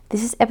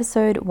This is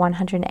episode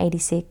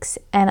 186,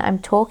 and I'm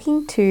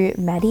talking to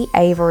Maddy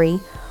Avery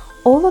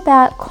all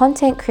about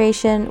content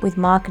creation with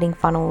marketing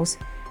funnels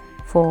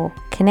for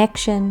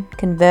connection,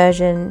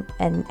 conversion,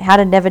 and how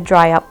to never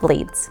dry up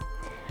leads.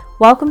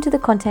 Welcome to the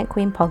Content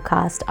Queen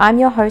podcast. I'm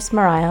your host,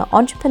 Mariah,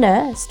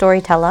 entrepreneur,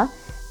 storyteller,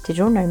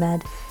 digital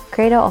nomad,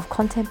 creator of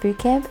Content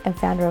Bootcamp, and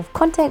founder of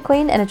Content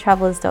Queen and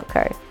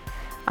atravelers.co.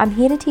 I'm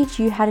here to teach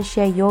you how to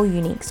share your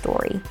unique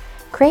story.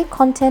 Create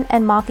content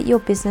and market your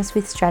business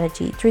with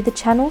strategy through the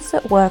channels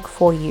that work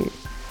for you.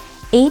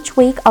 Each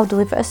week, I'll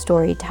deliver a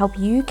story to help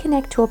you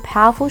connect to a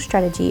powerful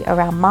strategy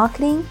around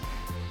marketing,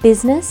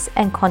 business,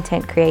 and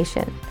content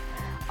creation.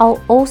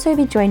 I'll also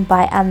be joined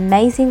by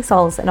amazing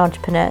souls and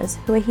entrepreneurs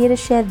who are here to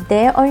share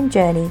their own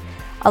journey,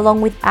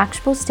 along with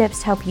actionable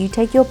steps to help you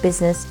take your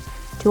business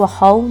to a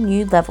whole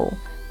new level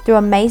through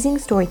amazing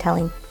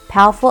storytelling,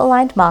 powerful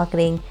aligned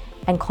marketing,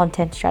 and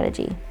content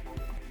strategy.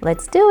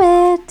 Let's do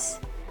it!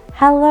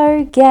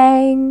 Hello,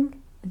 gang.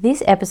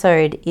 This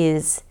episode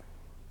is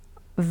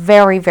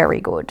very,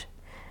 very good.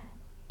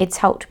 It's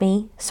helped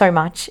me so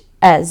much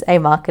as a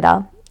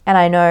marketer. And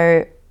I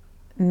know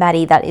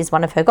Maddy, that is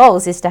one of her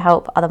goals, is to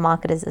help other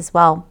marketers as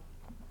well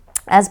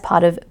as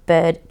part of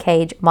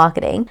Birdcage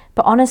Marketing.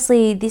 But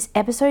honestly, this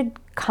episode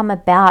come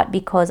about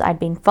because I'd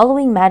been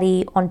following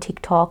Maddy on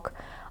TikTok.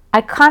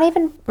 I can't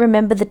even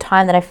remember the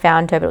time that I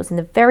found her, but it was in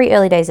the very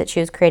early days that she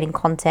was creating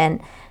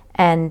content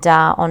and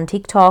on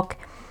TikTok.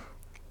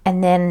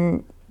 And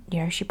then,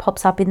 she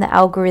pops up in the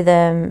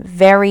algorithm,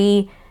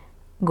 very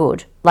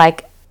good,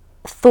 like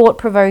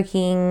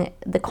thought-provoking,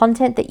 the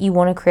content that you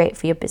want to create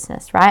for your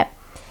business, right?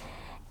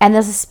 And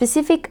there's a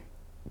specific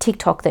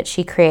TikTok that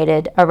she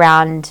created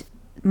around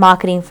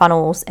marketing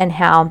funnels and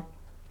how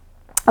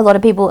a lot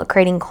of people are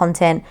creating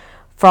content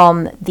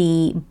from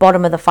the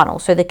bottom of the funnel,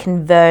 so the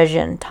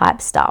conversion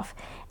type stuff,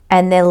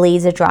 and their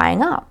leads are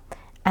drying up.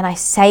 And I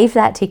saved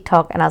that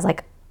TikTok and I was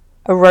like,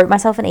 I wrote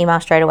myself an email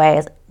straight away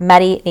as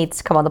Maddy needs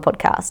to come on the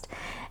podcast.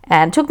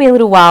 And it took me a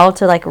little while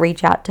to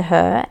reach out to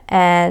her,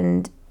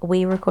 and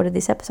we recorded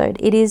this episode.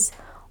 It is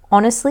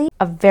honestly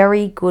a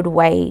very good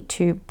way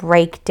to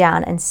break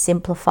down and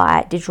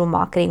simplify digital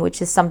marketing,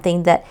 which is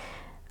something that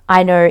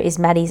I know is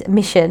Maddy's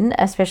mission,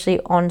 especially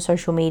on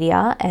social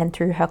media and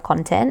through her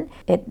content.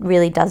 It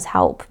really does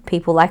help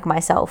people like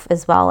myself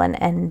as well.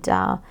 And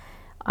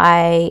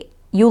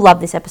you'll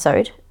love this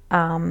episode.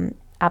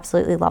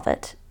 Absolutely love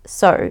it.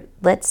 So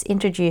let's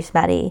introduce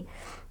Maddy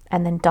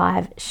and then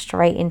dive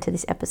straight into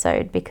this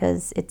episode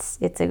because it's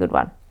a good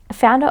one.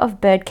 Founder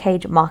of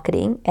Birdcage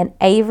Marketing and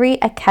Avery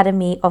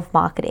Academy of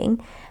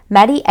Marketing,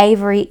 Maddy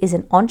Avery is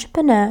an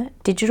entrepreneur,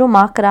 digital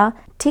marketer,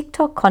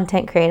 TikTok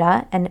content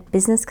creator, and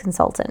business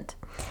consultant.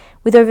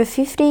 With over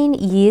 15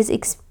 years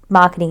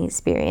marketing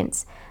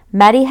experience,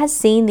 Maddy has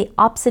seen the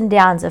ups and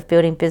downs of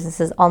building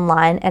businesses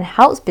online and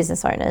helps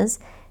business owners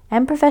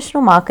and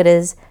professional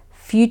marketers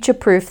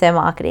future-proof their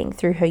marketing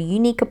through her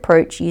unique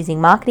approach using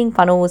marketing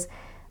funnels,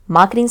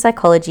 marketing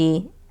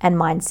psychology, and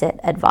mindset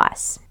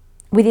advice.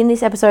 Within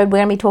this episode, we're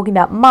going to be talking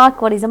about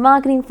what is a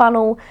marketing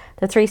funnel,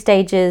 the 3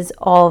 stages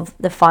of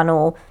the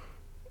funnel,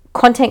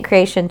 content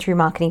creation through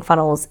marketing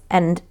funnels,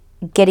 and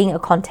getting a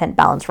content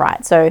balance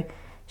right. So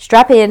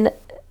strap in,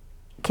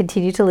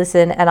 continue to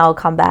listen, and I'll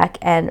come back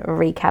and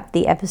recap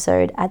the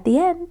episode at the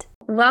end.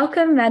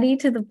 Welcome, Maddy,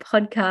 to the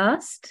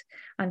podcast.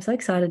 I'm so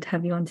excited to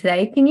have you on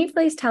today. Can you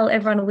please tell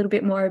everyone a little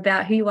bit more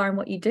about who you are and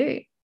what you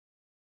do?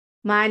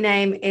 My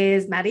name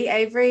is Maddy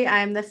Avery.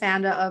 I'm the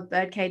founder of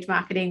Birdcage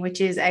Marketing, which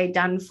is a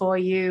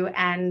done-for-you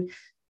and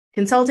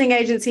consulting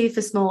agency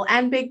for small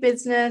and big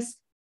business,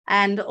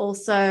 and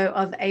also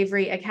of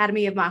Avery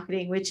Academy of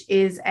Marketing, which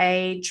is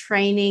a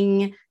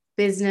training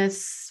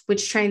business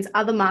which trains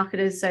other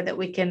marketers so that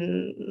we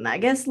can,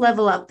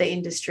 level up the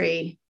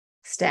industry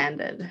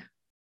standard.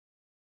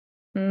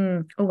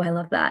 Oh, I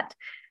love that.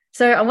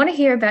 So I want to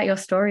hear about your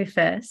story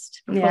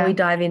first before we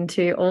dive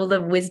into all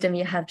the wisdom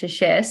you have to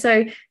share.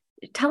 So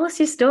tell us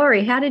your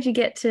story. How did you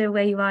get to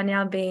where you are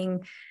now,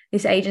 being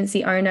this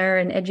agency owner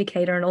and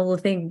educator and all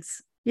the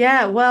things?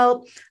 Yeah,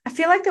 well, I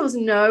feel like there was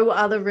no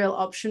other real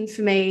option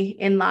for me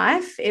in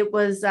life. It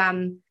was,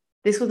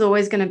 this was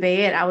always going to be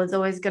it. I was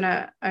always going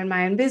to own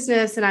my own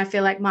business. And I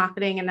feel like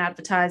marketing and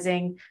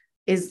advertising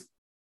is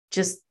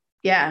just,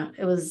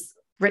 it was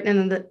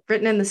written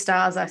in the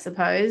stars, I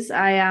suppose.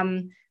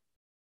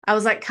 I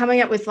was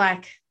coming up with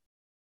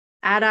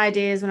ad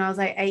ideas when I was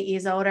 8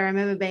 years old. I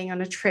remember being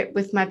on a trip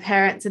with my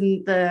parents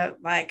in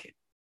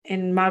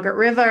in Margaret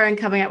River and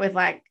coming up with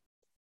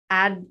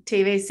ad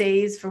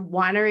TVCs for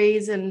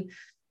wineries and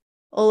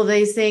all of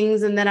these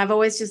things. And then I've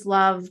always just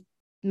loved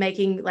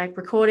making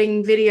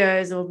recording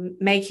videos or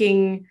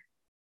making,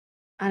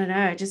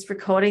 just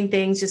recording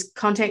things, just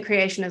content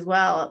creation as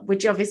well,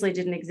 which obviously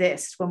didn't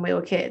exist when we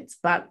were kids.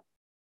 But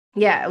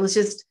it was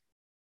just,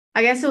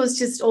 it was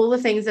just all the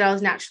things that I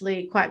was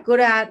naturally quite good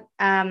at.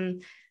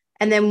 And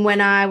then when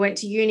I went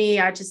to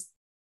uni,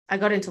 I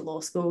got into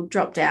law school,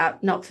 dropped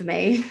out, not for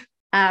me.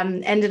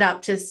 Ended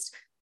up just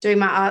doing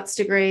my arts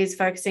degrees,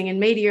 focusing in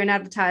media and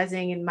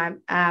advertising, and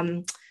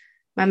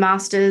my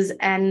master's.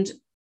 And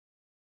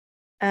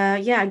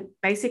yeah,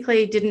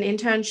 basically did an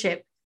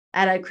internship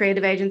at a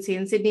creative agency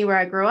in Sydney where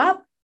I grew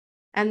up.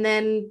 And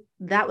then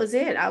that was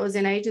it. I was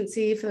in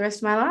agency for the rest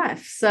of my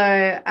life.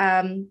 So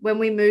when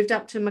we moved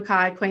up to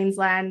Mackay,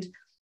 Queensland,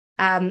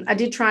 I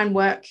did try and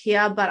work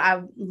here, but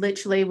I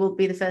literally will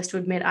be the first to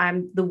admit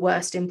I'm the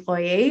worst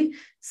employee.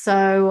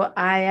 So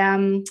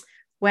I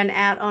went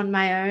out on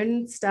my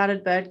own,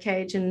 started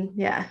Birdcage, and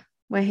yeah,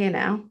 we're here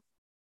now.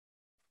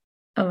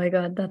 Oh my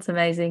God, that's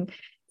amazing.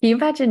 Can you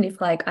imagine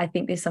if, like, I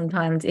think this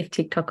sometimes, if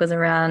TikTok was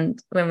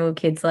around when we were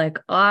kids, like,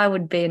 I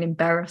would be an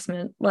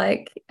embarrassment.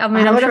 Like, I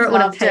mean, I I'm would sure have it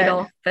would have loved paid it.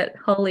 off, but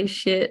holy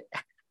shit.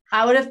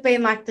 I would have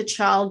been like the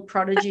child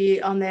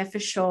prodigy on there for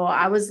sure.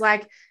 I was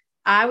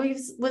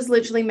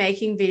literally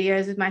making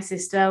videos with my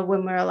sister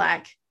when we were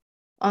like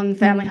on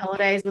family Mm,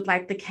 holidays with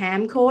like the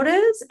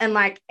camcorders and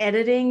like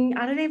editing.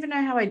 I don't even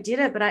know how I did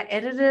it, but I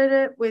edited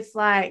it with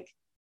like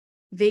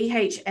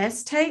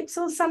VHS tapes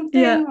or yeah,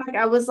 something. Like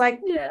I was like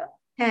yeah.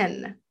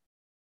 10.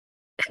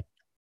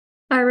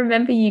 I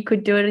remember you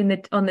could do it in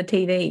the on the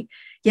TV.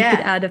 You could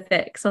Yeah. add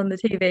effects on the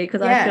TV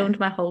because I Yeah. filmed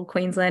my whole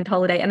Queensland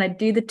holiday and I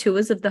do the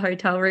tours of the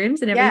hotel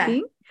rooms and Yeah.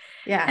 everything.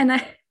 Yeah. And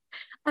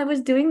I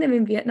was doing them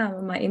in Vietnam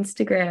on my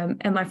Instagram,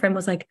 and my friend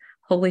was like,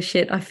 "Holy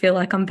shit, I feel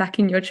like I'm back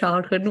in your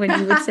childhood when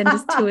you would send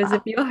us tours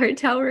of your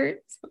hotel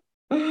rooms."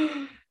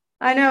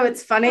 I know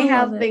it's I funny love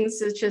how it.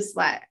 things is just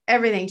like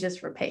everything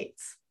just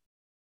repeats.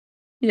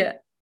 Yeah,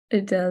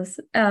 it does.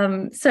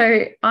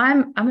 So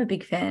I'm a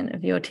big fan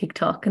of your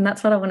TikTok, and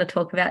that's what I want to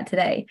talk about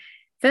today.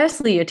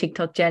 Firstly, your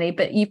TikTok journey,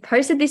 but you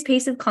posted this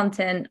piece of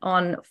content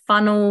on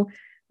funnel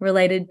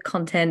related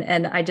content,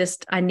 and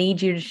I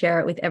need you to share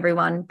it with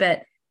everyone.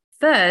 But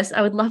first,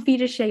 I would love for you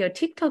to share your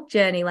TikTok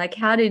journey. Like,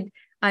 how did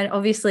I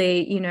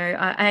obviously,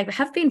 I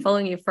have been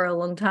following you for a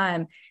long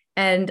time,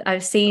 and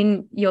I've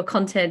seen your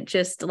content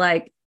just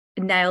like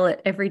nail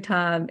it every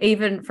time,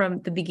 even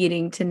from the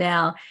beginning to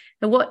now.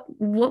 And what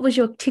was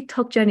your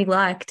TikTok journey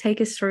like?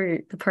 Take us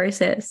through the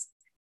process.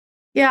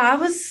 Yeah,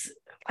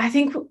 I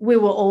think we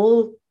were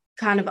all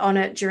kind of on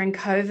it during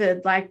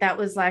COVID. Like that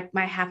was like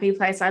my happy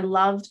place. I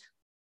loved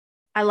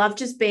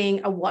just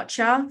being a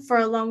watcher for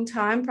a long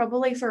time,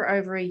 probably for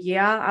over a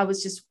year. I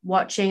was just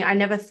watching. I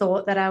never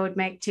thought that I would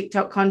make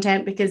TikTok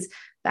content because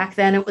back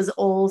then it was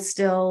all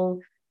still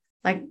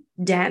like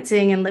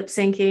dancing and lip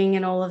syncing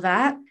and all of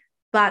that.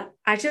 But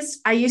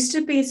I used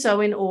to be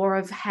so in awe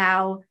of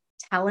how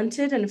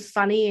talented and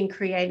funny and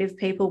creative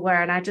people were.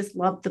 And I just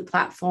loved the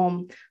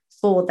platform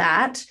for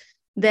that.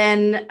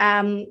 Then,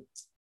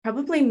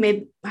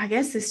 probably I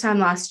guess this time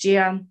last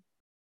year,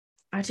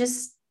 I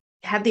just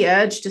had the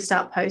urge to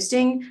start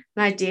posting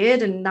and I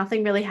did, and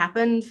nothing really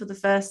happened for the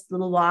first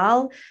little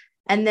while.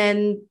 And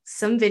then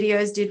some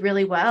videos did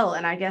really well.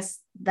 And I guess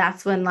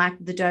that's when like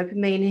the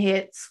dopamine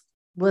hits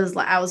was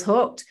like I was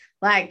hooked.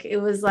 Like it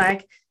was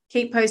like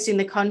keep posting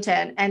the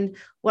content. And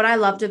what I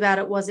loved about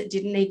it was it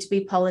didn't need to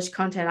be polished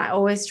content. I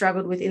always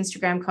struggled with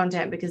Instagram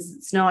content because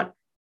it's not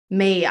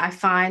me. I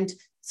find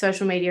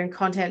social media and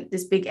content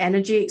this big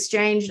energy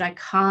exchange, and I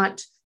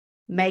can't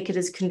make it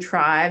as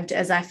contrived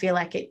as I feel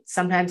like it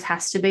sometimes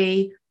has to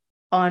be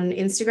on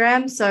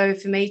Instagram. So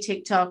for me,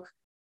 TikTok,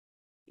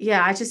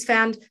 yeah, I just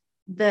found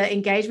the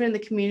engagement in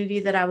the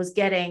community that I was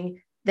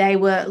getting, they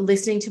were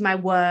listening to my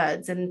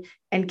words and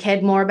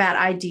cared more about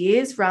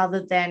ideas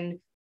rather than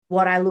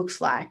what I looked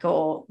like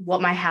or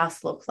what my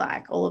house looked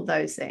like, all of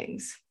those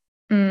things.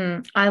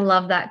 I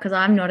love that because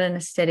I'm not an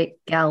aesthetic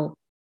gal.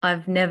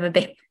 I've never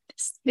been an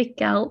aesthetic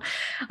gal.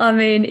 I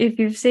mean, if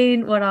you've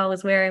seen what I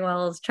was wearing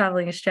while I was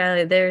traveling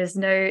Australia, there's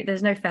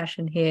no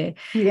fashion here.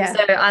 So Yeah.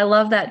 I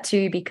love that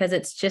too because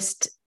it's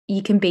just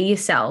you can be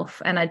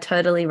yourself, and I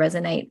totally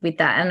resonate with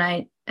that. And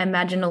I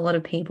imagine a lot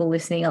of people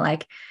listening are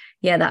like,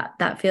 yeah,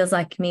 that feels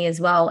like me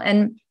as well.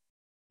 And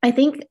I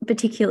think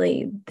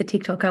particularly the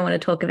TikTok I want to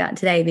talk about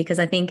today because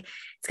I think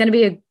it's going to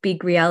be a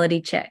big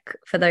reality check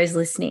for those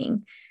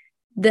listening.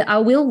 I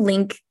will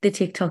link the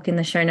TikTok in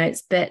the show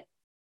notes, but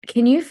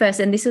can you first,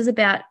 and this is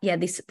about, yeah,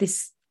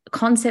 this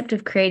concept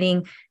of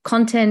creating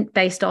content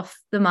based off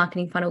the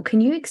marketing funnel.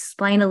 Can you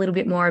explain a little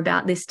bit more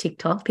about this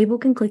TikTok? People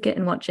can click it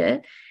and watch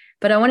it,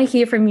 but I want to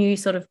hear from you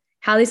sort of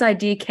how this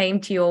idea came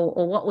to you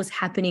or what was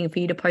happening for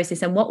you to post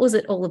this and what was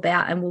it all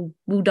about? And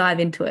we'll dive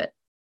into it.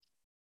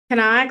 Can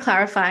I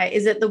clarify?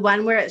 Is it the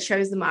one where it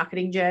shows the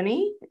marketing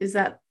journey? Is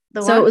that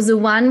the So it one? was the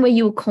one where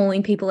you were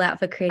calling people out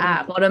for creating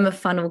Um, bottom of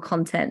funnel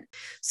content.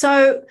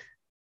 so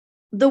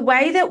the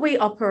way that we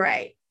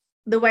operate,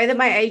 the way that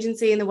my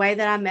agency and the way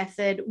that our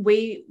method,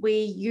 we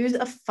use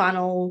a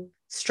funnel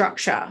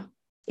structure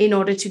in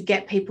order to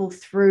get people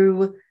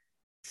through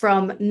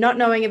from not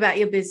knowing about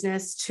your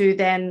business to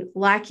then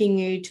liking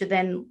you to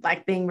then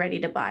like being ready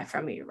to buy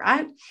from you,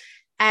 right?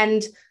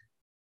 And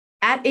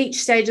at each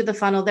stage of the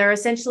funnel, there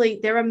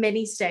are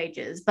many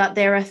stages, but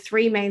there are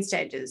three main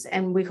stages,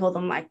 and we call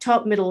them like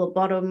top, middle, or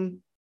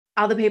bottom.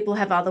 Other people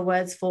have other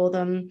words for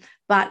them,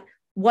 but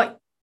what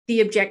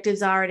the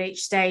objectives are at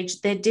each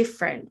stage, they're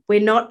different. We're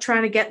not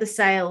trying to get the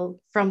sale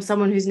from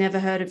someone who's never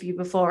heard of you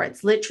before.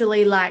 It's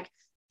literally like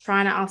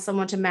trying to ask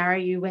someone to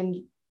marry you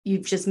when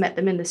you've just met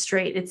them in the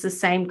street. It's the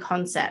same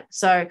concept.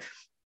 So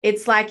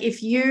it's like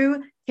if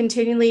you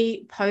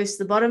continually post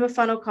the bottom of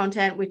funnel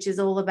content, which is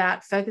all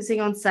about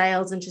focusing on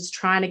sales and just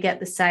trying to get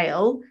the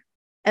sale,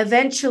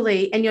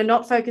 eventually, and you're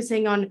not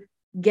focusing on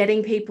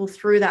getting people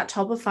through that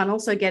top of funnel,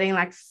 so getting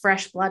like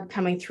fresh blood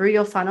coming through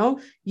your funnel,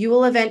 you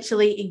will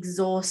eventually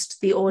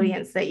exhaust the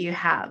audience that you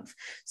have.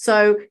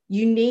 So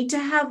you need to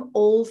have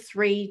all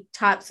three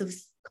types of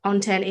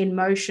content in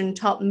motion,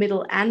 top,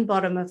 middle, and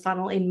bottom of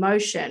funnel in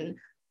motion.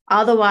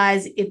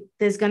 Otherwise,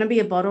 there's going to be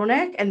a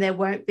bottleneck and there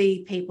won't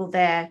be people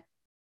there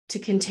to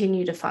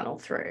continue to funnel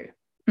through.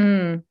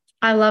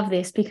 I love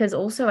this because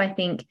also I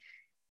think,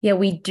 yeah,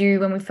 we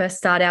do when we first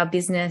start our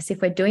business,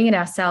 if we're doing it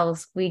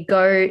ourselves, we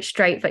go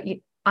straight for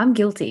I'm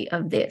guilty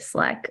of this.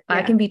 Like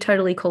I can be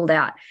totally called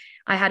out.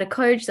 I had a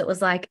coach that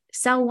was like,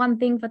 sell one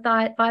thing for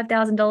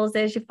 $5,000.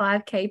 There's your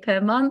 5K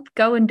per month.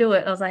 Go and do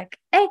it. I was like,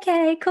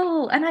 okay,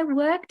 cool. And I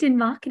worked in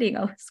marketing.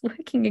 I was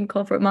working in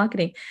corporate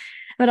marketing,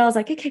 but I was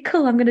like, okay,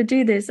 cool. I'm going to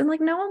do this. And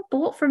like, no one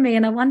bought from me.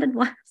 And I wondered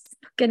why I was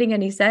not getting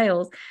any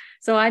sales.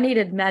 So I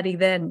needed Maddy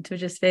then to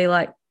just be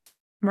like,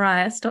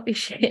 Mariah, stop your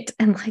shit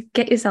and like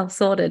get yourself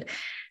sorted.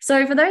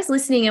 So for those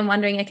listening and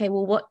wondering, okay,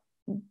 well, what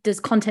does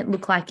content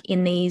look like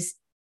in these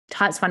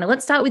types of funnel?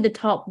 Let's start with the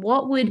top.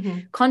 What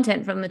would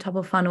content from the top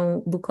of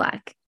funnel look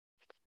like?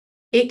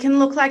 It can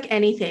look like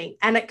anything,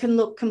 and it can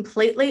look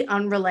completely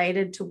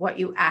unrelated to what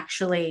you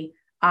actually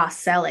are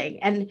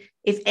selling. And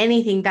if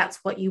anything, that's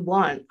what you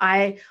want.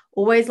 I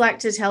always like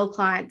to tell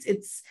clients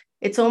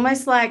it's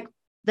almost like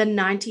the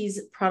 90s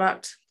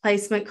product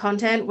placement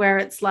content where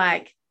it's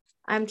like,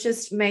 I'm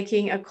just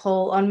making a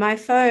call on my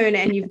phone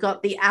and you've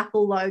got the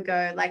Apple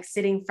logo like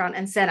sitting front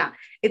and center.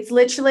 It's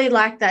literally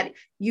like that.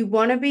 You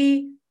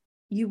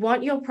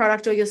want your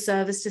product or your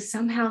service to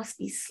somehow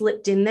be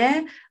slipped in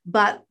there,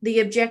 but the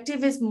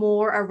objective is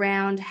more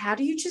around how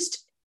do you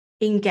just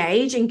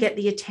engage and get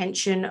the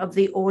attention of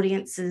the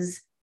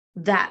audiences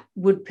that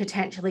would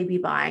potentially be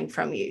buying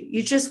from you.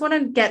 You just want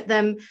to get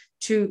them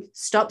to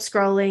stop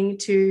scrolling,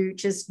 to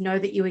just know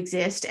that you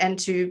exist and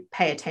to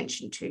pay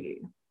attention to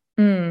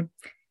you.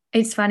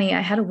 It's funny.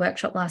 I had a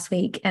workshop last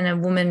week and a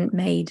woman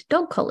made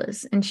dog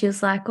collars and she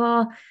was like,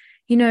 oh,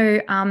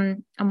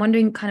 I'm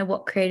wondering kind of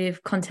what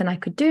creative content I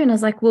could do. And I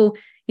was like, well,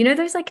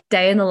 those like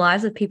day in the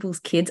lives of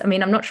people's kids. I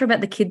mean, I'm not sure about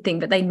the kid thing,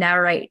 but they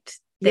narrate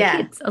their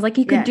kids. I was like,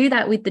 you could do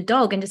that with the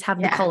dog and just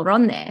have the collar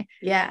on there.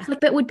 Yeah. Like,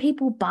 but would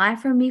people buy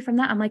from me from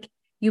that? I'm like,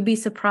 you'll be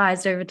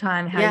surprised over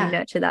time how you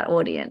nurture that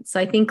audience. So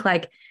I think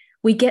like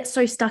we get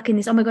so stuck in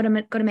this, oh my God,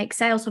 I've got to make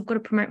sales. So I've got to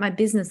promote my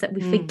business that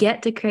we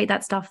forget to create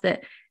that stuff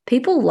that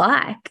people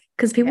like,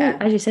 because people,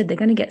 as you said, they're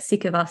going to get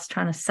sick of us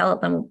trying to sell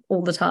at them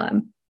all the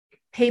time.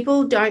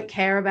 People don't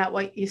care about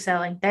what you're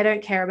selling. They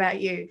don't care about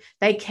you.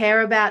 They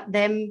care about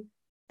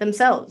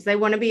themselves. They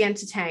want to be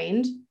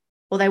entertained,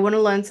 or they want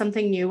to learn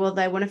something new, or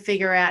they want to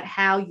figure out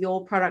how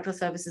your product or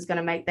service is going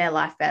to make their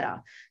life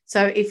better.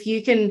 So if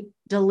you can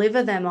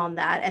deliver them on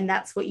that, and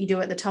that's what you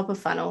do at the top of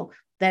funnel,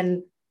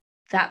 then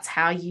that's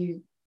how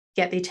you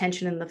get the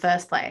attention in the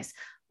first place.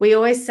 We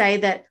always say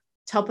that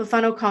top of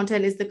funnel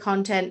content is the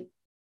content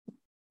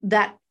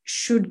that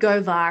should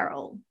go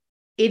viral.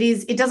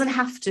 It doesn't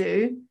have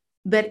to,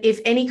 but if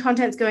any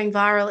content's going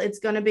viral, it's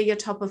going to be your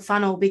top of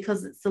funnel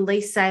because it's the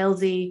least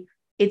salesy,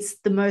 it's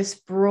the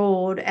most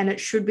broad, and it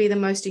should be the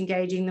most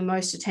engaging, the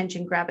most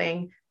attention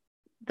grabbing,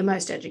 the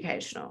most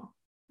educational.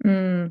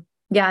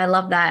 Yeah, I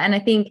love that. And I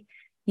think,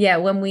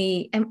 when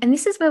we, and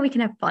this is where we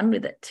can have fun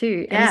with it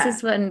too. And this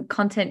is when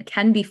content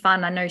can be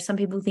fun. I know some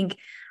people think,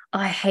 oh,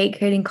 I hate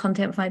creating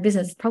content for my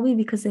business. It's probably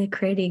because they're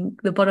creating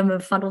the bottom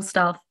of funnel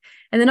stuff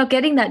and they're not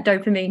getting that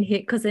dopamine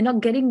hit because they're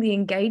not getting the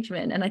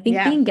engagement. And I think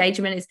the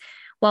engagement is,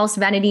 whilst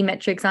vanity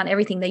metrics aren't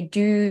everything, they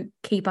do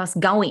keep us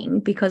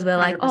going because we're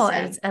like, 100%. Oh,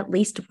 it's at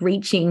least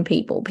reaching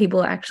people.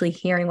 People are actually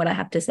hearing what I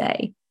have to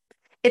say.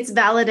 It's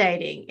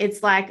validating.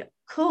 It's like,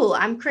 cool,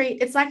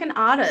 it's like an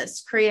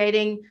artist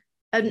creating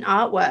an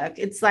artwork.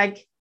 It's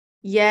like,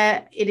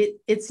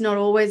 it's not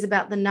always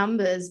about the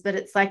numbers, but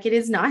it's like, it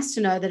is nice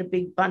to know that a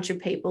big bunch of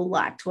people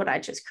liked what I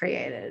just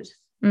created.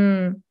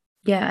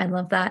 Yeah, I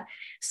love that.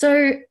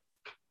 So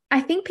I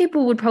think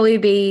people would probably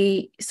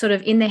be sort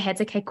of in their heads,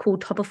 okay, cool,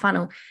 top of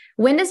funnel.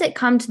 When does it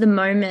come to the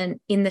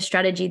moment in the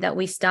strategy that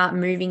we start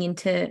moving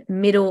into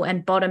middle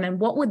and bottom? And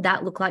what would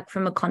that look like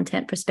from a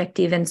content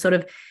perspective? And sort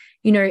of,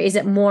 is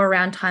it more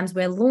around times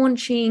we're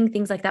launching,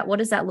 things like that? What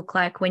does that look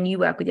like when you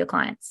work with your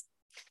clients?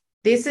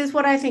 This is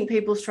what I think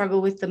people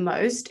struggle with the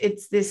most.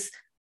 It's this,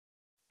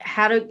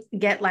 how to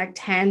get like a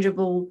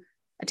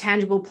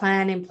tangible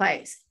plan in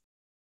place.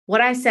 What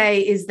I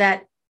say is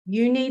that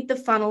you need the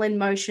funnel in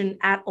motion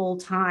at all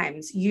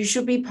times. You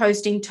should be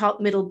posting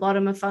top, middle,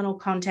 bottom of funnel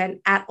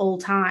content at all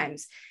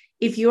times.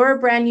 If you're a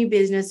brand new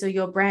business or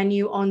you're brand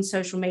new on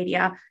social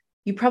media,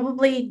 you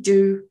probably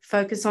do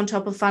focus on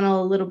top of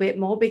funnel a little bit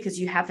more because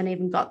you haven't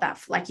even got that,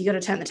 like you got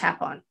to turn the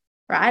tap on,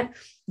 right?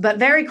 But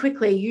very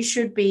quickly, you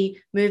should be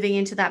moving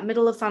into that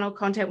middle of funnel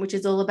content, which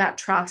is all about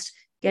trust,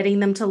 getting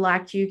them to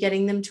like you,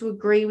 getting them to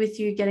agree with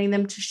you, getting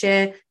them to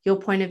share your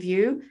point of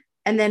view.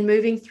 and then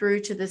moving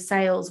through to the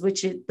sales,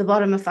 which is the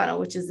bottom of funnel,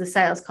 which is the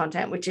sales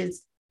content, which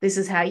is this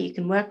is how you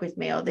can work with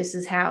me, or this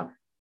is how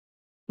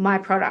my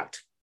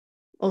product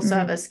or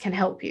service can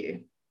help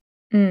you.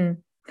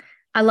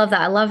 I love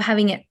that. I love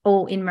having it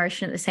all in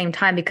motion at the same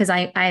time, because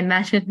I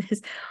imagine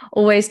there's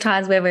always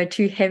times where we're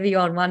too heavy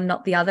on one,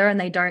 not the other, and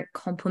they don't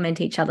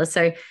complement each other.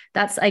 So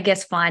that's, I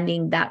guess,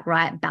 finding that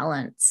right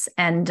balance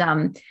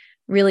and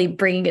really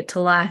bringing it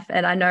to life.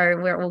 And I know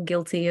we're all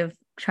guilty of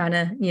trying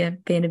to,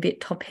 being a bit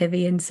top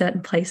heavy in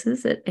certain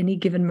places at any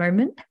given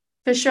moment.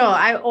 For sure.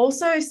 I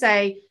also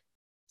say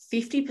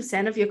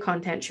 50% of your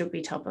content should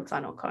be top of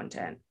funnel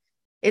content.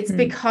 It's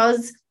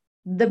because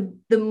the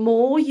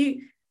more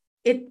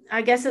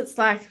I guess it's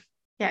like,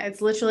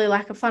 it's literally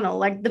like a funnel.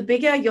 Like the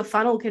bigger your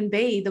funnel can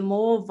be, the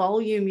more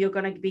volume you're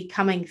going to be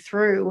coming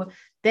through.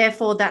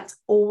 Therefore, that's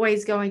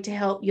always going to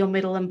help your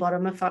middle and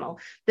bottom of funnel.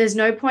 There's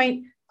no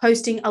point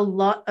posting a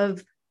lot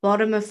of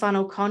bottom of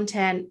funnel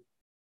content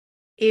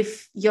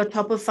if your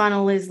top of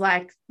funnel is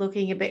like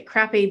looking a bit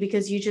crappy,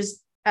 because you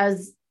just,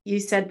 as you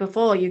said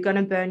before, you're going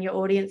to burn your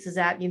audiences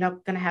out. You're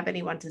not going to have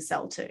anyone to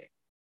sell to.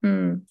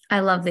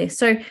 I love this.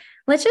 So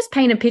let's just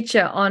paint a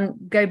picture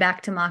go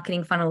back to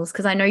marketing funnels,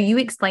 because I know you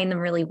explain them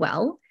really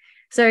well.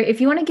 So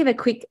if you want to give a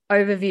quick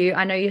overview,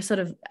 I know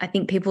I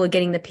think people are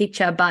getting the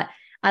picture, but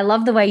I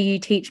love the way you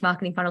teach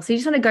marketing funnels. So you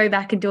just want to go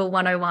back and do a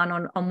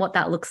 101 on what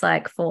that looks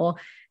like for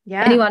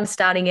anyone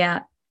starting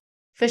out.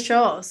 For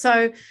sure.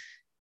 So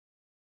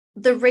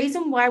the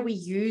reason why we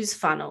use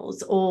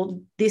funnels or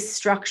this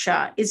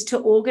structure is to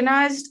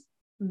organize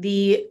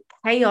the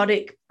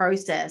chaotic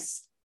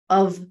process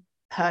of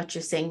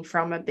purchasing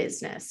from a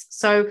business.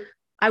 So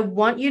I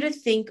want you to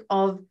think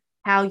of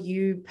how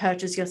you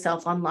purchase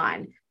yourself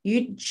online.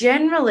 You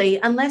generally,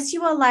 unless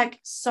you are like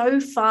so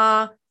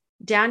far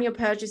down your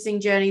purchasing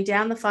journey,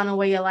 down the funnel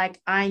where you're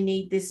like, I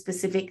need this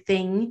specific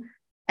thing,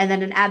 and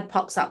then an ad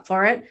pops up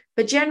for it.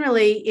 But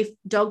generally, if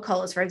dog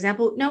collars, for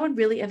example, no one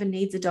really ever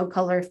needs a dog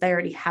collar if they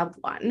already have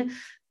one.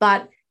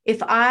 But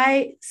if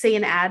I see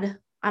an ad,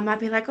 I might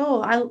be like,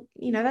 oh,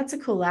 that's a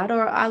cool ad,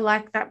 or I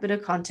like that bit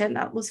of content.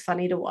 That was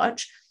funny to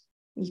watch.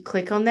 You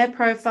click on their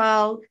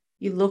profile,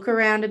 you look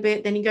around a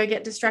bit, then you go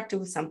get distracted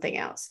with something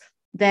else.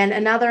 Then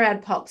another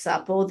ad pops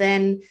up, or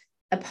then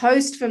a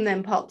post from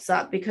them pops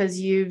up because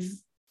you've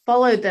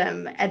followed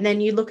them, and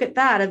then you look at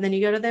that, and then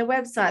you go to their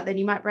website, then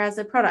you might browse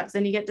their products,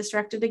 then you get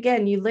distracted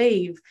again, you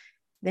leave,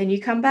 then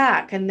you come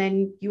back, and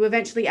then you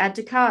eventually add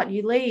to cart,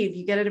 you leave,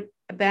 you get a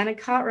abandoned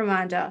cart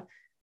reminder,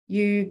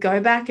 you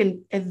go back,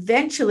 and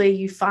eventually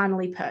you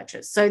finally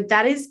purchase. So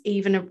that is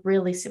even a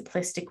really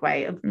simplistic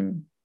way of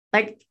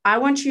like, I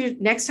want you,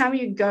 next time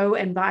you go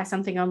and buy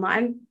something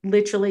online,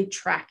 literally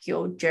track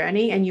your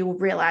journey, and you will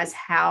realize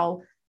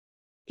how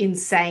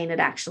insane it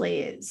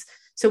actually is.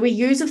 So we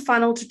use a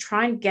funnel to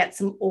try and get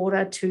some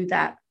order to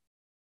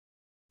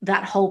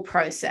that whole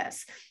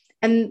process.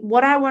 And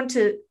what I want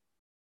you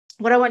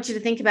to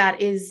think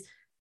about is,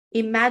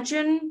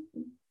 imagine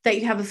that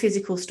you have a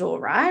physical store,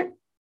 right?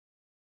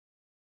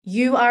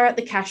 You are at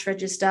the cash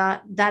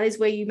register. That is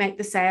where you make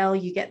the sale,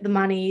 you get the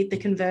money, the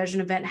conversion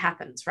event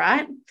happens,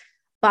 right?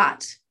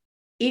 But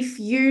if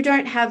you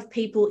don't have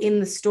people in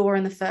the store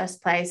in the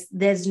first place,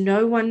 there's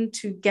no one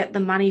to get the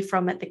money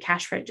from at the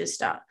cash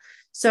register.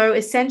 So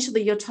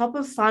essentially, your top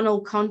of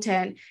funnel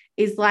content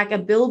is like a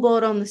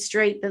billboard on the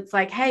street that's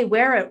like, hey,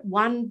 we're at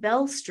 1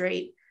 Bell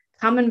Street.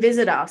 Come and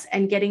visit us,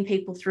 and getting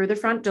people through the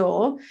front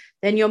door.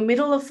 Then your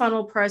middle of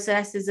funnel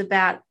process is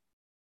about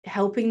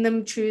helping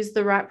them choose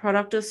the right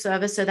product or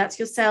service. So that's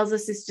your sales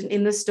assistant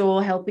in the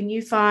store, helping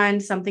you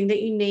find something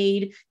that you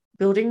need,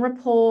 building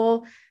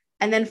rapport.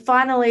 And then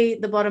finally,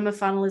 the bottom of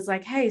funnel is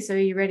like, hey, so are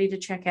you ready to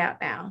check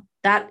out now?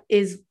 That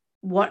is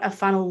what a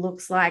funnel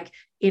looks like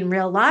in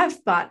real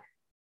life, but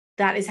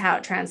that is how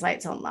it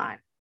translates online.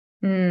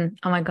 Oh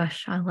my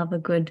gosh, I love a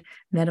good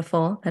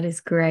metaphor. That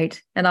is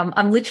great. And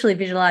I'm literally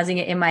visualizing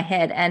it in my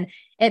head, and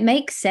it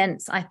makes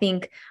sense. I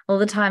think all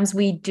the times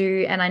we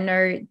do, and I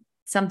know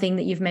something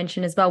that you've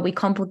mentioned as well, we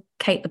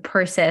complicate the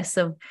process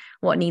of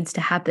what needs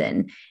to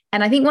happen.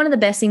 And I think one of the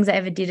best things I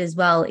ever did as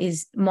well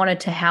is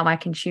monitor how I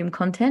consume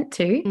content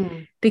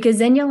too, because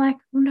then you're like,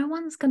 well, no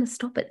one's going to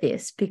stop at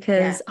this,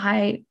 because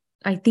I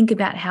think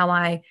about how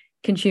I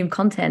consume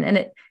content, and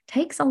it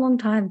takes a long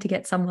time to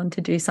get someone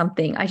to do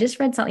something. I just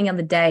read something the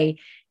other day.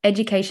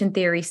 Education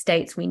theory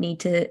states we need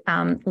to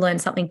learn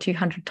something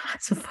 200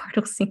 times before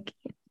it'll sink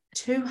in.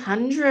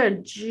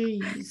 200,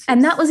 jeez.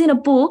 And that was in a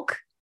book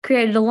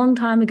created a long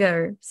time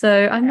ago.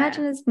 So I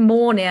imagine it's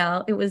more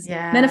now. It was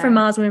Men Are From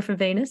Mars, Women Are From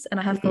Venus, and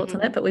I have thoughts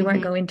on it, but we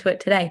won't go into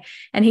it today.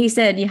 And he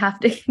said you have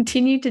to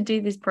continue to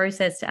do this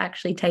process to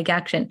actually take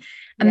action.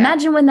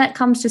 Imagine when that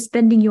comes to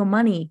spending your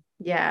money.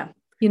 Yeah.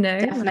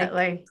 Definitely.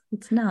 Like,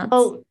 it's nuts.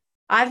 Well,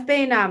 I've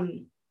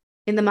been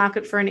in the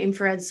market for an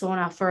infrared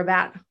sauna for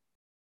about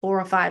 4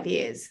 or 5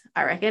 years,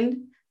 I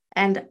reckon.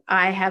 And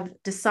I have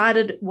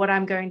decided what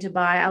I'm going to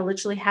buy. I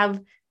literally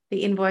have the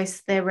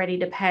invoice there ready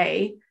to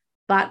pay.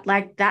 But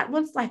like that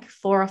was like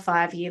 4 or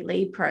 5 year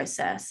lead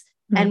process.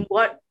 And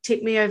what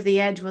tipped me over the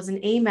edge was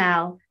an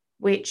email,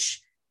 which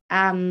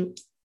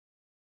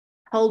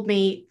told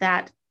me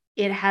that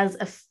it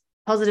has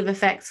positive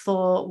effects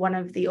for one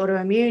of the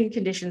autoimmune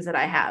conditions that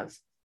I have.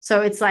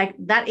 So it's like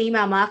that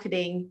email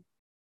marketing,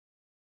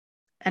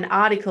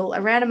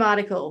 a random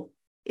article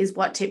is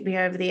what tipped me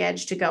over the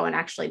edge to go and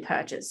actually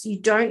purchase. You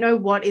don't know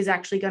what is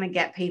actually going to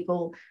get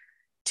people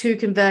to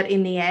convert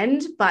in the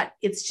end, but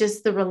it's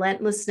just the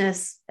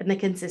relentlessness and the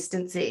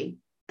consistency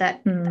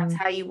that's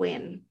how you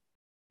win.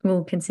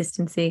 Well,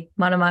 consistency,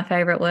 one of my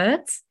favorite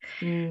words.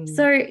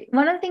 So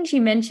one of the things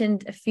you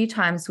mentioned a few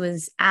times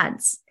was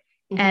ads.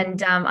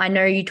 And I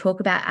know you talk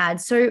about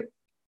ads. So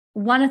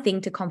one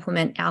thing to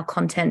complement our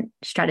content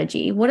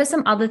strategy, what are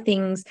some other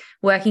things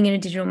working in a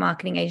digital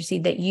marketing agency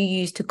that you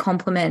use to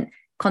complement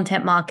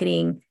content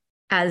marketing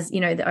as,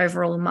 the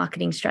overall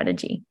marketing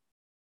strategy?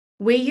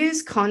 We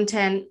use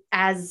content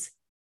as,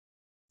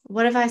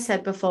 what have I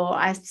said before?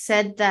 I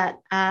said that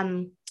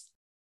I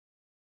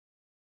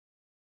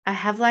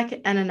have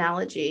like an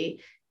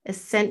analogy.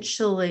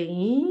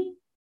 Essentially,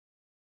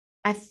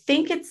 I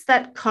think it's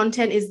that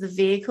content is the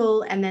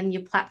vehicle and then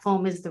your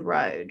platform is the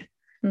road.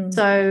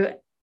 So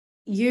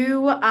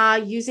you are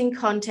using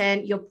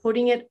content, you're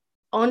putting it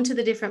onto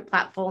the different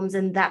platforms,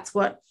 and that's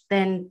what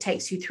then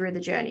takes you through the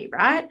journey,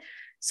 right?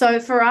 So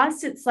for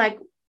us, it's like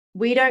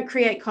we don't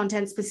create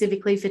content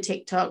specifically for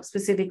TikTok,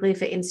 specifically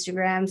for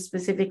Instagram,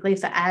 specifically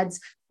for ads.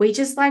 We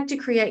just like to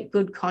create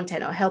good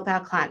content or help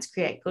our clients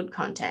create good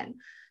content.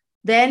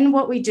 Then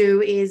what we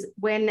do is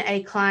when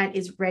a client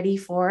is ready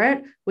for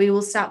it, we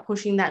will start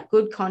pushing that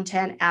good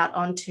content out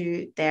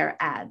onto their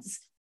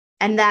ads.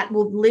 And that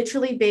will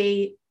literally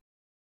be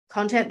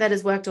content that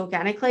has worked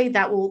organically,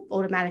 that will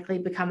automatically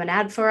become an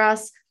ad for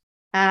us.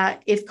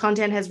 If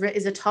content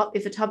if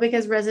a topic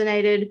has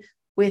resonated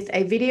with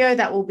a video,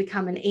 that will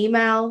become an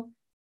email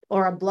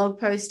or a blog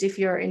post if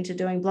you're into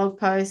doing blog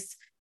posts.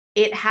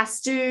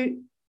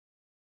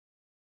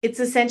 It's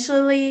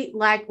essentially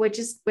like we're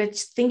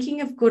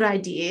thinking of good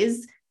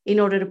ideas in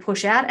order to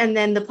push out. And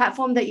then the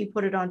platform that you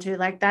put it onto,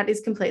 like that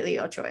is completely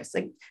your choice.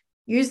 Like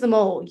use them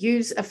all,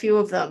 use a few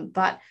of them,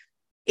 but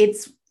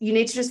you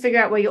need to just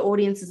figure out where your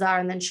audiences are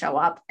and then show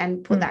up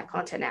and put that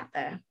content out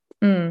there.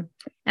 And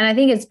I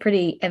think it's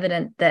pretty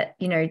evident that,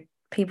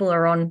 people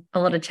are on a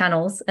lot of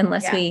channels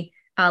unless we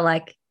are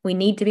like, we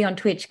need to be on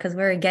Twitch because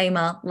we're a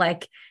gamer.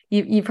 Like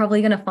you're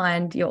probably going to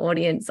find your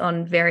audience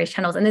on various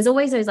channels. And there's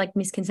always those like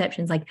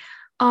misconceptions like,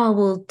 oh,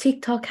 well,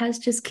 TikTok has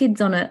just kids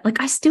on it.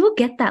 Like I still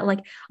get that. Like,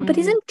 but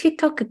isn't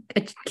TikTok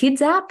a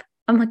kids app?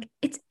 I'm like,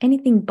 it's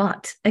anything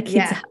but a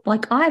kid's app.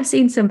 Like I've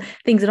seen some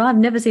things that I've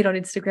never seen on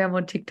Instagram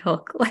or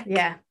TikTok. Like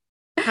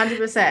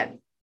 100%.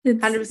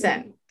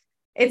 100%.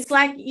 It's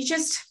like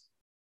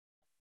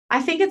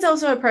I think it's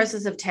also a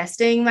process of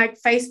testing.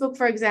 Like Facebook,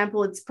 for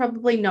example, it's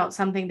probably not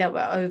something that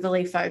we're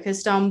overly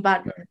focused on,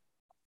 but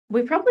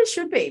we probably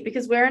should be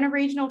because we're in a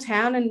regional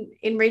town, and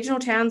in regional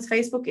towns,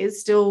 Facebook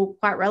is still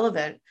quite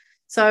relevant.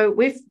 So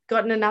we've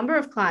gotten a number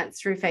of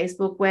clients through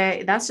Facebook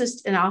where that's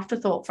just an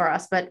afterthought for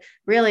us. But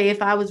really,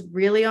 if I was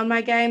really on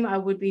my game, I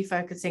would be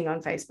focusing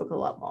on Facebook a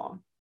lot more.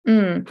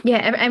 Yeah,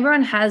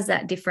 everyone has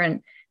that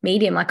different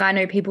medium. Like I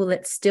know people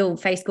that still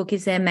Facebook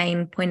is their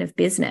main point of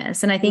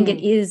business. And I think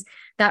it is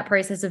that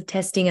process of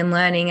testing and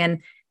learning.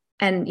 And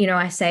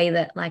I say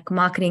that like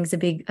marketing is a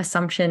big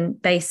assumption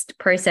based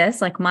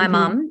process. Like my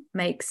mum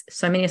makes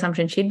so many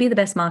assumptions. She'd be the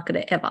best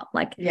marketer ever.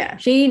 Like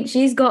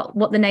she's got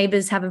what the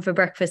neighbors having for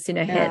breakfast in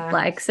her head.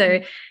 Like,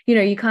 so,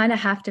 you kind of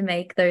have to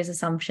make those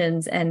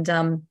assumptions. And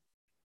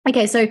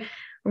okay. So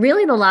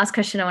really the last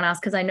question I want to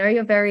ask, because I know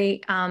you're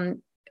very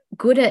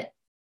good at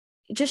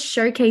just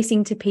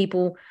showcasing to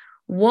people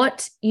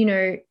what,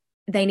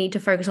 they need to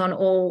focus on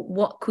or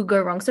what could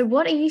go wrong. So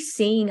what are you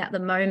seeing at the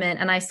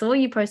moment? And I saw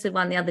you posted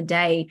one the other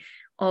day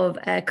of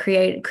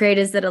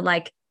creators that are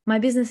like, my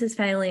business is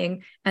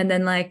failing. And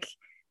then like,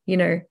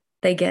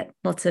 they get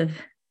lots of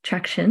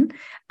traction.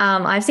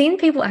 I've seen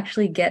people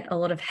actually get a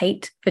lot of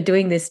hate for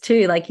doing this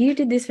too. Like you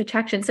did this for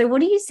traction. So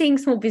what are you seeing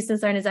small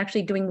business owners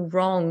actually doing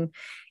wrong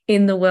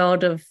in the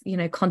world of,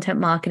 content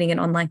marketing and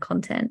online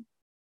content?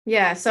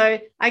 Yeah. So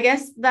I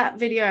guess that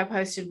video I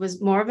posted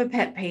was more of a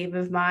pet peeve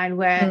of mine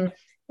where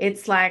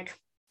it's like,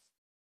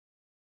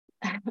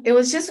 it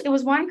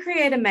was one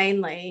creator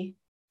mainly,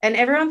 and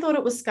everyone thought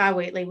it was Sky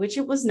Wheatley, which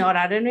it was not.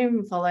 I don't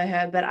even follow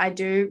her, but I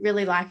do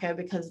really like her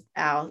because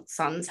our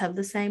sons have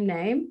the same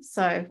name.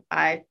 So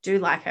I do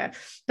like her.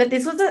 But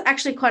this was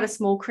actually quite a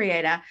small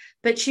creator,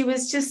 but she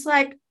was just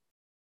like,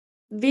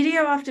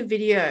 video after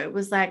video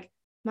was like,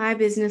 my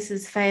business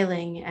is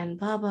failing and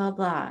blah, blah,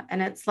 blah.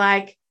 And it's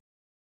like,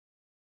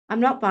 I'm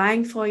not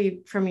buying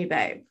from you,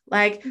 babe.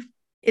 Like,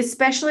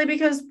 especially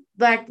because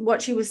like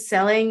what she was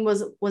selling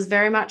was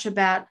very much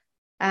about,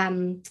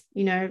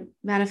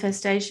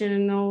 manifestation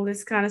and all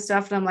this kind of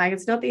stuff. And I'm like,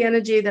 it's not the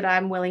energy that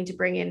I'm willing to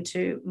bring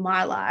into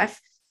my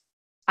life.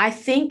 I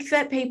think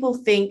that people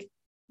think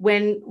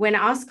when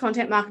us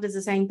content marketers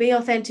are saying, be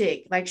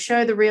authentic, like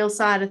show the real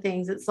side of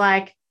things. It's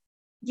like,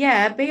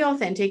 yeah, be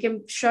authentic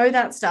and show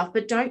that stuff,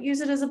 but don't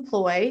use it as a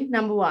ploy,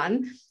 number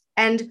one.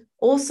 And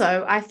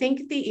also, I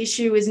think the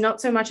issue is not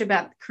so much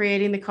about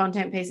creating the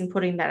content piece and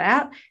putting that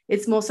out.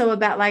 It's more so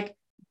about like,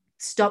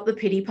 stop the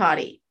pity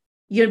party.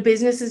 Your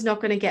business is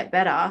not going to get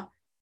better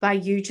by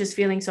you just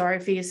feeling sorry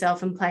for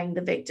yourself and playing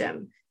the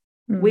victim.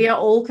 We are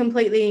all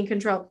completely in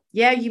control.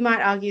 Yeah, you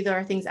might argue there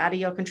are things out of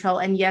your control.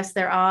 And yes,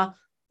 there are,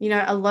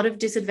 a lot of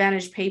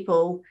disadvantaged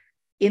people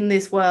in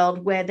this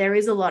world where there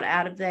is a lot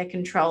out of their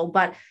control.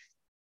 But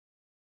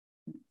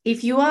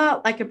if you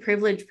are like a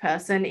privileged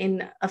person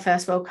in a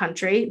first world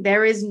country,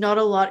 there is not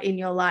a lot in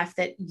your life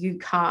that you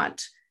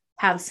can't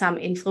have some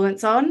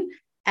influence on.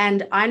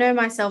 And I know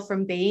myself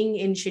from being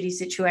in shitty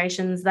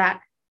situations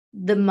that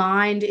the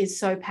mind is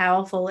so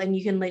powerful and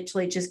you can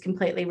literally just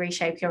completely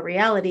reshape your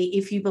reality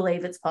if you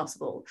believe it's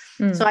possible.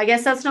 So I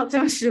guess that's not so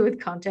much to do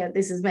with content.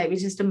 This is maybe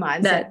just a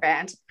mindset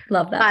rant.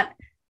 Love that.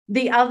 But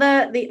the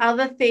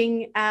other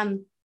thing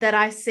that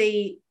I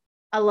see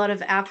a lot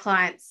of our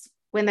clients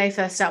when they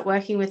first start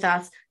working with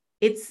us,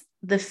 it's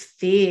the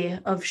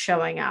fear of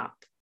showing up.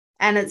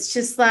 And it's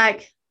just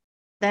like,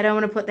 they don't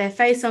want to put their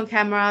face on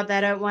camera.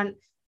 They don't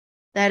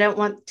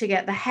want to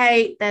get the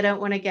hate. They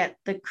don't want to get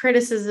the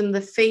criticism,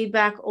 the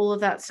feedback, all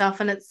of that stuff.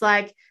 And it's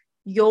like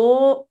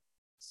your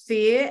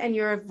fear and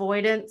your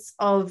avoidance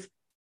of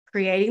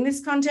creating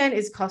this content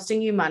is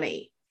costing you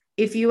money.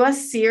 If you are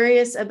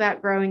serious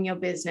about growing your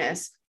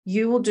business,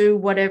 you will do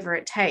whatever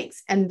it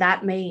takes. And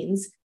that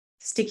means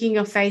sticking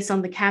your face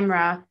on the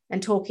camera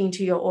and talking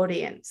to your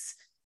audience.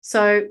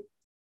 So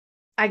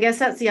I guess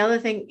that's the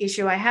other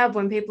issue I have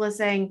when people are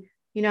saying,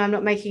 I'm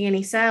not making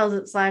any sales.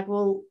 It's like,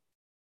 well,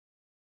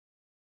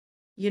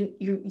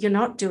 you're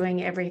not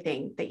doing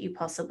everything that you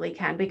possibly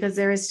can, because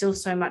there is still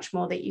so much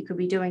more that you could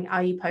be doing.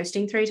 Are you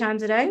posting 3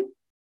 times a day?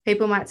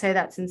 People might say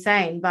that's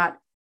insane, but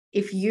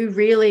if your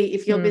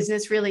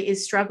business really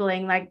is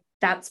struggling, like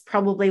that's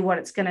probably what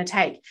it's going to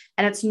take.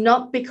 And it's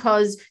not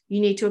because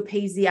you need to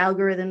appease the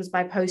algorithms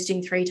by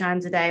posting 3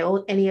 times a day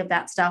or any of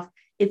that stuff.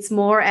 It's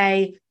more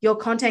your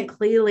content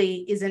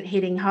clearly isn't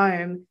hitting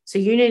home. So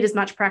you need as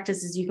much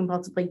practice as you can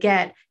possibly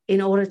get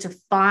in order to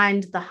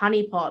find the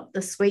honeypot,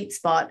 the sweet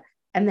spot,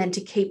 and then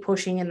to keep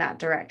pushing in that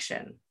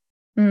direction.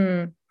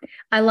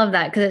 I love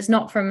that, because it's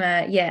not from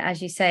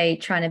as you say,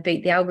 trying to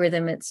beat the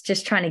algorithm. It's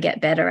just trying to get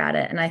better at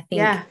it. And I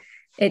think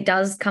it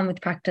does come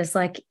with practice.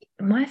 Like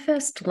my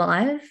first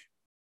live,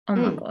 oh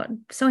my God,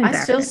 so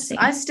embarrassing.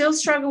 I still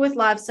struggle with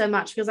live so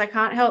much because I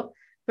can't help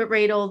but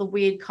read all the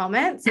weird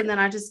comments, and then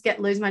I just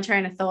lose my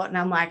train of thought, and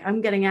I'm like,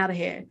 I'm getting out of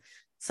here.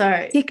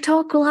 So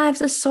TikTok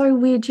lives are so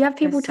weird. You have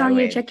people telling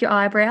you to check your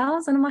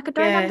eyebrows, and I'm like, I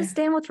don't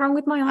understand what's wrong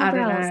with my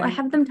eyebrows. I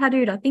have them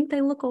tattooed. I think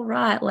they look all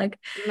right. Like,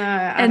 no,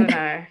 I don't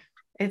know.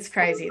 It's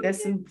crazy.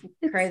 There's some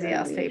crazy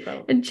ass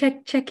people. And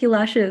check your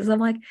lashes. I'm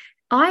like,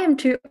 I am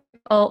too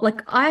old.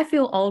 Like, I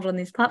feel old on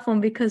this platform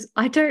because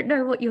I don't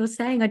know what you're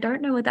saying. I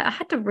don't know what that. I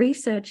had to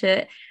research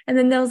it, and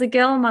then there was a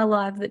girl in my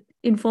life that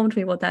informed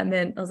me what that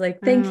meant. I was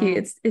like, thank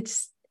you.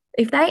 It's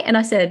if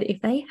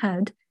they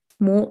had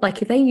more,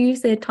 like if they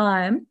use their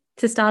time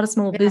to start a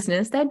small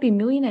business, they'd be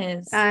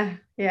millionaires.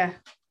 Yeah,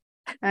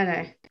 I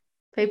know.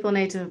 People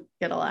need to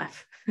get a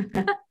life.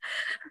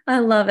 I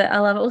love it.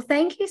 Well,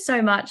 thank you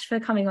so much for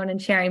coming on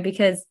and sharing,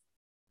 because,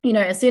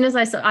 as soon as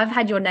I've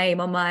had your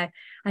name on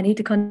I need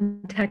to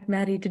contact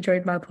Maddy to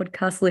join my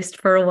podcast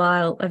list for a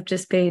while. I've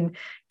just been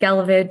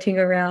gallivanting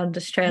around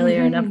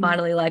Australia and I'm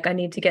finally like, I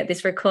need to get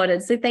this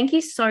recorded. So thank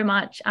you so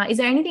much. Is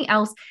there anything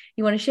else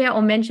you want to share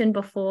or mention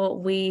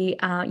before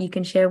you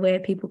can share where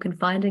people can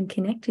find and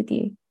connect with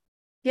you?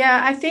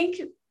 Yeah, I think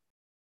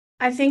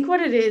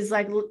what it is,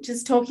 like,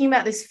 just talking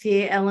about this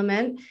fear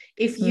element,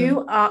 if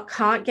you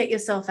can't get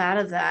yourself out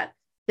of that,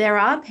 there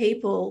are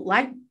people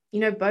like,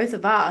 both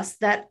of us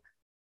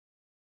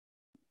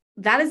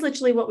that is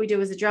literally what we do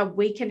as a job.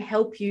 We can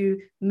help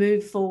you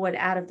move forward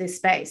out of this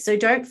space. So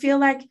don't feel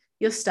like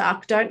you're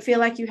stuck. Don't feel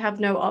like you have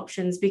no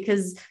options,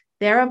 because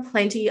there are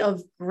plenty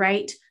of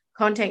great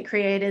content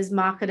creators,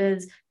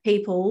 marketers,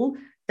 people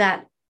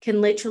that can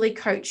literally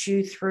coach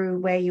you through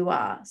where you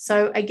are.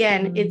 So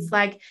again, it's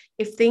like,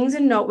 if things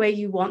are not where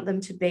you want them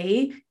to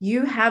be,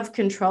 you have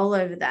control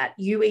over that.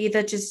 You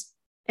either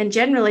and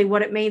generally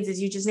what it means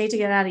is you just need to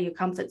get out of your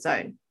comfort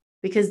zone,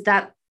 because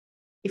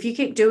if you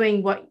keep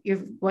doing what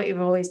you've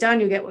always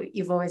done, you'll get what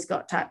you've always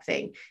got type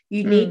thing.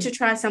 You need to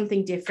try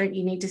something different.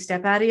 You need to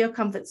step out of your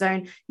comfort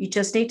zone. You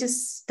just need to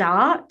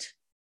start.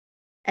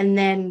 And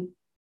then,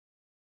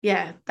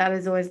 that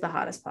is always the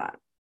hardest part.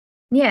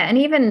 Yeah. And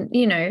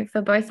even,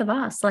 for both of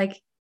us,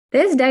 like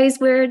there's days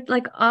where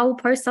like I'll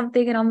post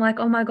something and I'm like,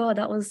 oh my God,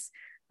 that was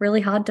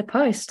really hard to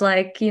post.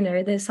 Like,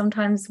 there's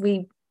sometimes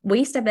we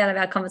step out of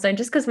our comfort zone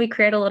just because we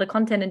create a lot of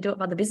content and do it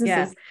for other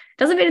businesses.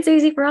 Doesn't mean it's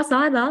easy for us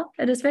either.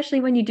 And especially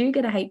when you do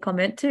get a hate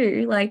comment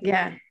too, like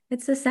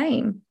it's the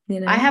same,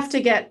 I have to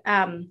get,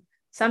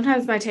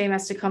 sometimes my team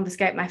has to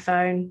confiscate my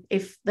phone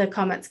if the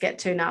comments get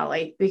too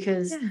gnarly,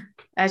 because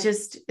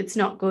it's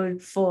not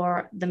good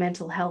for the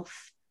mental health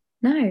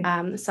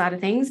side of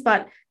things.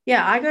 But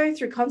I go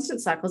through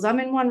constant cycles.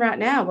 I'm in one right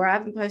now where I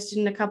haven't posted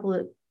in a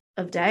couple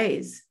of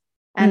days,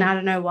 and I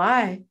don't know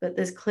why, but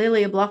there's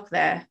clearly a block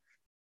there.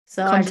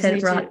 So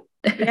content,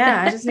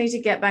 I just need to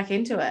get back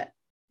into it.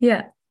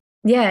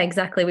 Yeah,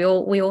 exactly. We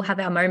all have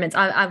our moments.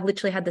 I've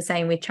literally had the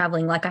same with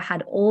traveling. Like I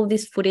had all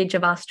this footage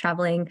of us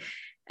traveling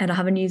and I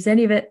haven't used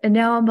any of it. And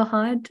now I'm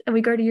behind and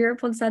we go to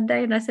Europe on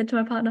Saturday. And I said to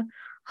my partner,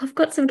 I've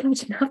got some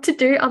catching up to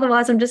do.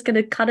 Otherwise, I'm just going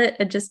to cut it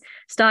and just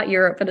start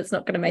Europe, and it's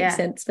not going to make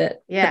sense.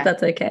 But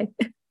that's okay.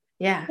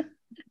 Yeah.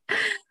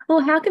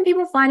 Well, how can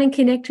people find and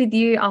connect with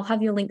you? I'll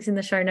have your links in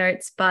the show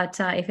notes. But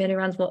if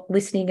anyone's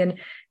listening and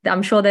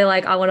I'm sure they're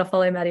like, I want to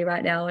follow Maddy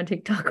right now on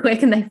TikTok, where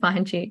can they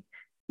find you?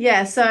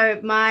 Yeah, so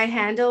my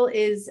handle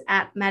is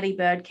at Maddy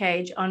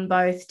Birdcage on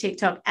both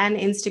TikTok and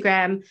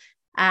Instagram.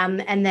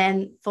 And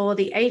then for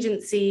the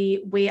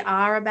agency, we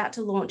are about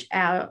to launch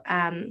our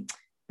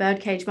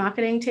Birdcage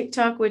Marketing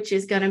TikTok, which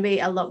is going to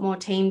be a lot more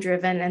team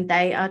driven, and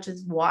they are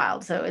just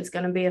wild. So it's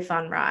going to be a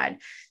fun ride.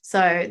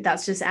 So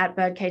that's just at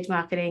Birdcage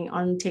Marketing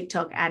on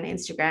TikTok and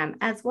Instagram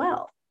as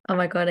well. Oh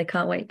my God, I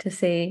can't wait to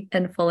see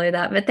and follow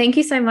that. But thank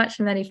you so much,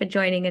 Maddy, for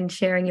joining and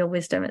sharing your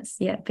wisdom. It's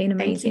been amazing.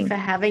 Thank you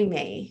for having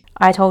me.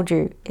 I told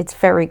you, it's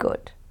very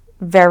good.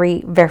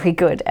 Very, very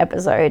good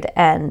episode.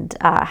 And,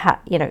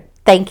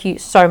 thank you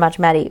so much,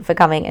 Maddy, for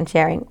coming and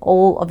sharing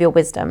all of your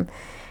wisdom.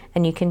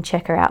 And you can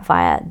check her out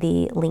via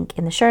the link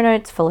in the show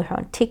notes. Follow her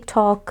on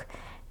TikTok.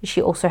 She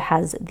also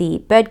has the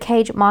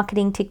Birdcage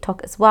Marketing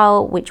TikTok as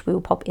well, which we will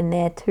pop in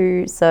there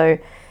too. So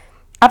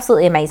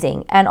absolutely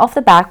amazing. And off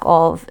the back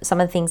of some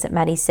of the things that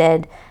Maddy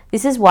said,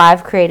 this is why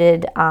I've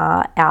created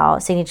our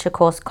signature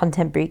course,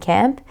 Content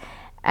Bootcamp.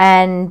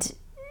 And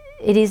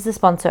it is the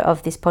sponsor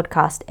of this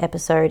podcast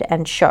episode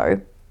and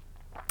show.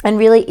 And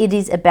really, it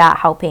is about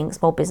helping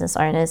small business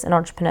owners and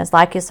entrepreneurs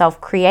like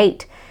yourself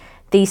create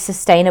these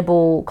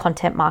sustainable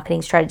content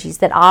marketing strategies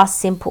that are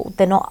simple.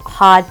 They're not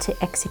hard to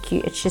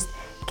execute. It's just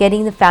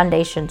getting the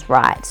foundations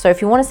right. So if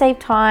you want to save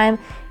time,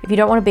 if you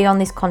don't want to be on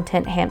this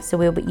content hamster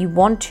wheel, but you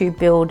want to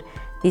build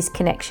this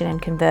connection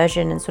and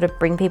conversion and sort of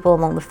bring people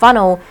along the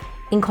funnel,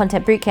 in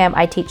Content Bootcamp,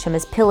 I teach them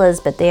as pillars,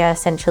 but they are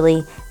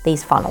essentially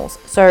these funnels.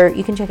 So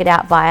you can check it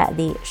out via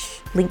the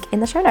link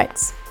in the show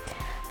notes.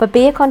 But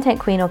be a content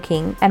queen or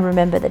king, and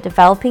remember that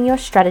developing your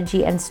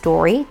strategy and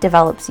story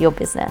develops your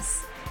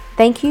business.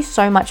 Thank you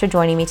so much for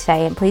joining me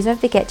today, and please don't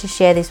forget to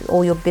share this with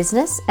all your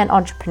business and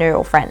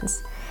entrepreneurial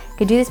friends. You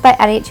can do this by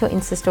adding it to your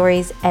Insta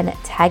stories and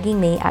tagging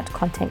me at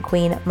Content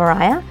Queen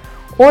Mariah,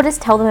 or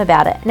just tell them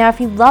about it. Now, if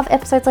you love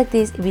episodes like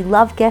this, if you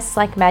love guests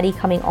like Maddy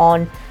coming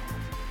on,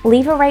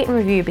 leave a rate and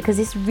review, because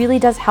this really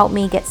does help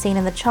me get seen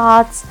in the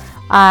charts.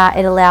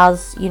 It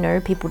allows,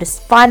 people to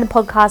find the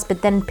podcast,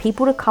 but then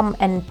people to come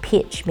and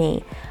pitch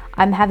me.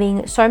 I'm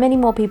having so many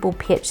more people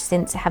pitch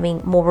since having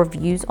more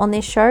reviews on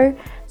this show.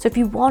 So if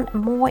you want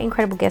more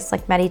incredible guests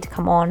like Maddy to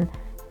come on,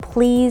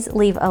 please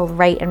leave a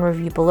rate and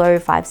review below.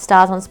 5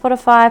 stars on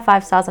Spotify,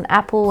 5 stars on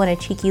Apple, and a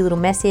cheeky little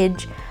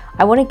message.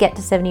 I want to get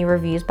to 70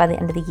 reviews by the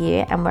end of the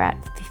year, and we're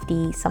at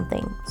 50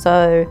 something.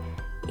 So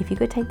if you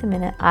could take the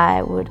minute,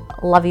 I would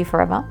love you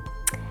forever.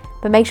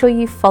 But make sure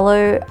you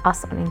follow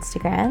us on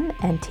Instagram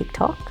and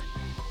TikTok,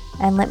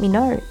 and let me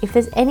know if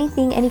there's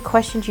any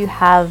questions you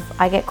have.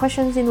 I get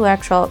questions in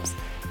workshops,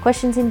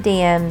 questions in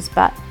DMs,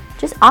 but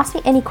just ask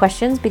me any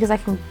questions, because I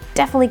can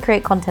definitely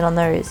create content on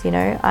those,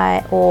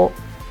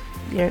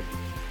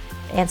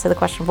 answer the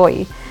question for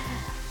you.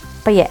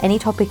 But yeah, any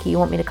topic you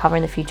want me to cover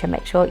in the future,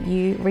 make sure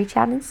you reach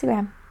out on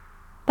Instagram.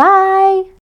 Bye.